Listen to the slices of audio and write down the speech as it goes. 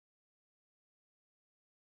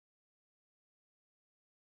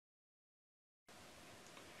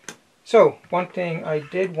So one thing I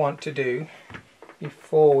did want to do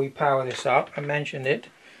before we power this up, I mentioned it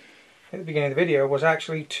at the beginning of the video, was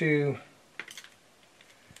actually to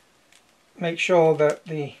make sure that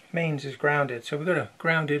the mains is grounded. So we've got a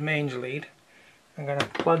grounded mains lead. I'm going to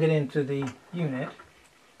plug it into the unit,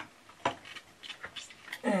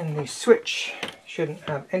 and the switch shouldn't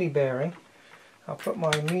have any bearing. I'll put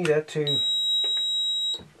my meter to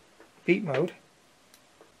beat mode.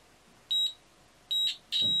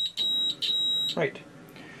 Right,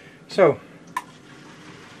 so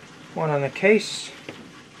one on the case,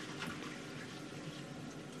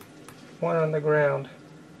 one on the ground.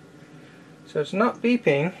 So it's not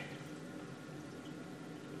beeping,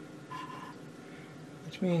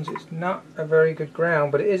 which means it's not a very good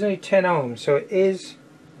ground, but it is only 10 ohms, so it is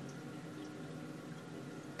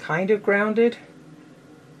kind of grounded,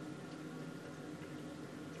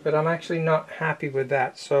 but I'm actually not happy with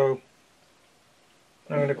that, so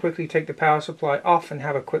I'm going to quickly take the power supply off and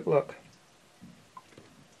have a quick look.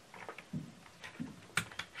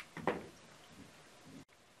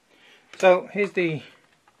 So here's the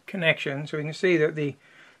connection. So we can see that the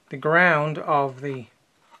ground of the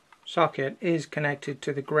socket is connected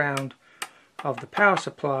to the ground of the power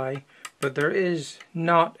supply, but there is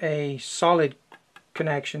not a solid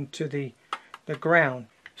connection to the ground.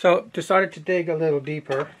 So decided to dig a little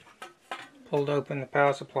deeper, pulled open the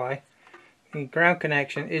power supply. The ground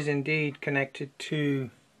connection is indeed connected to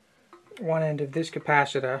one end of this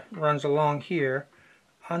capacitor, runs along here,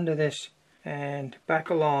 under this, and back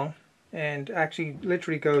along, and actually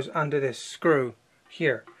literally goes under this screw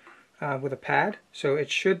here with a pad. So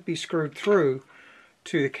it should be screwed through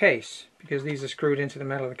to the case, because these are screwed into the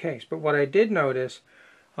metal of the case. But what I did notice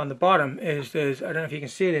on the bottom is there's, I don't know if you can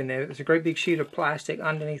see it in there, there's a great big sheet of plastic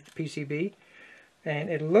underneath the PCB, and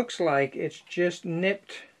it looks like it's just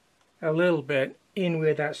nipped a little bit in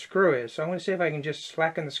where that screw is. So I'm going to see if I can just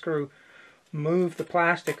slacken the screw, move the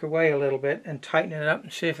plastic away a little bit, and tighten it up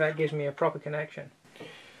and see if that gives me a proper connection.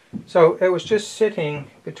 So it was just sitting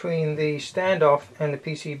between the standoff and the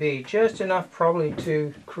PCB, just enough probably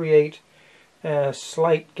to create a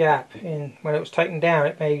slight gap. In when it was tightened down,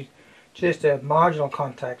 it made just a marginal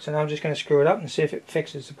contact. So now I'm just going to screw it up and see if it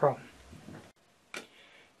fixes the problem.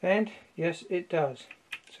 And yes, it does.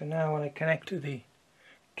 So now when I connect to the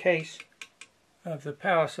case of the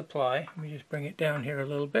power supply, let me just bring it down here a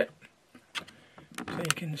little bit so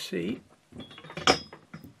you can see.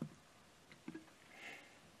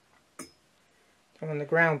 So on the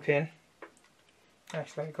ground pin,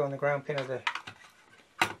 actually let me go on the ground pin of the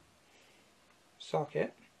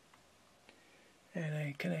socket, and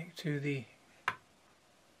I connect to the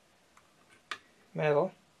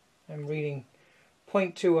metal. I'm reading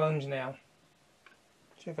 0.2 ohms now.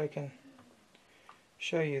 See if I can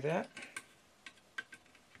show you that.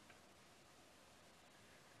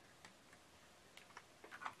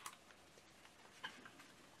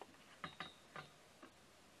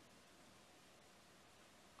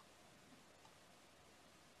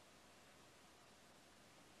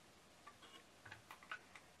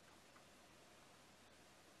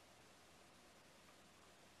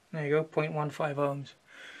 There you go, 0.15 ohms.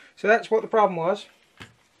 So that's what the problem was.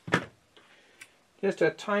 Just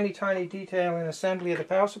a tiny detail in assembly of the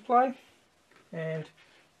power supply, and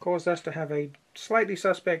caused us to have a slightly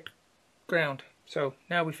suspect ground. So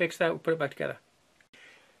now we fixed that, we'll put it back together.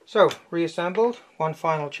 So reassembled, one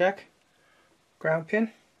final check, ground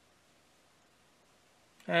pin,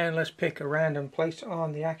 and let's pick a random place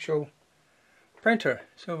on the actual printer.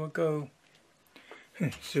 So we'll go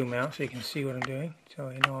zoom out so you can see what I'm doing, so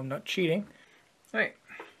you know I'm not cheating. Right,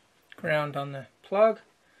 ground on the plug,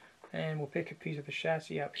 and we'll pick a piece of the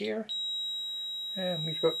chassis up here, and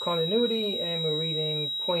we've got continuity, and we're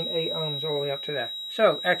reading 0.8 ohms all the way up to there.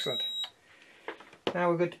 So excellent. Now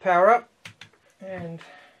we're good to power up and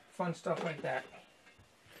fun stuff like that.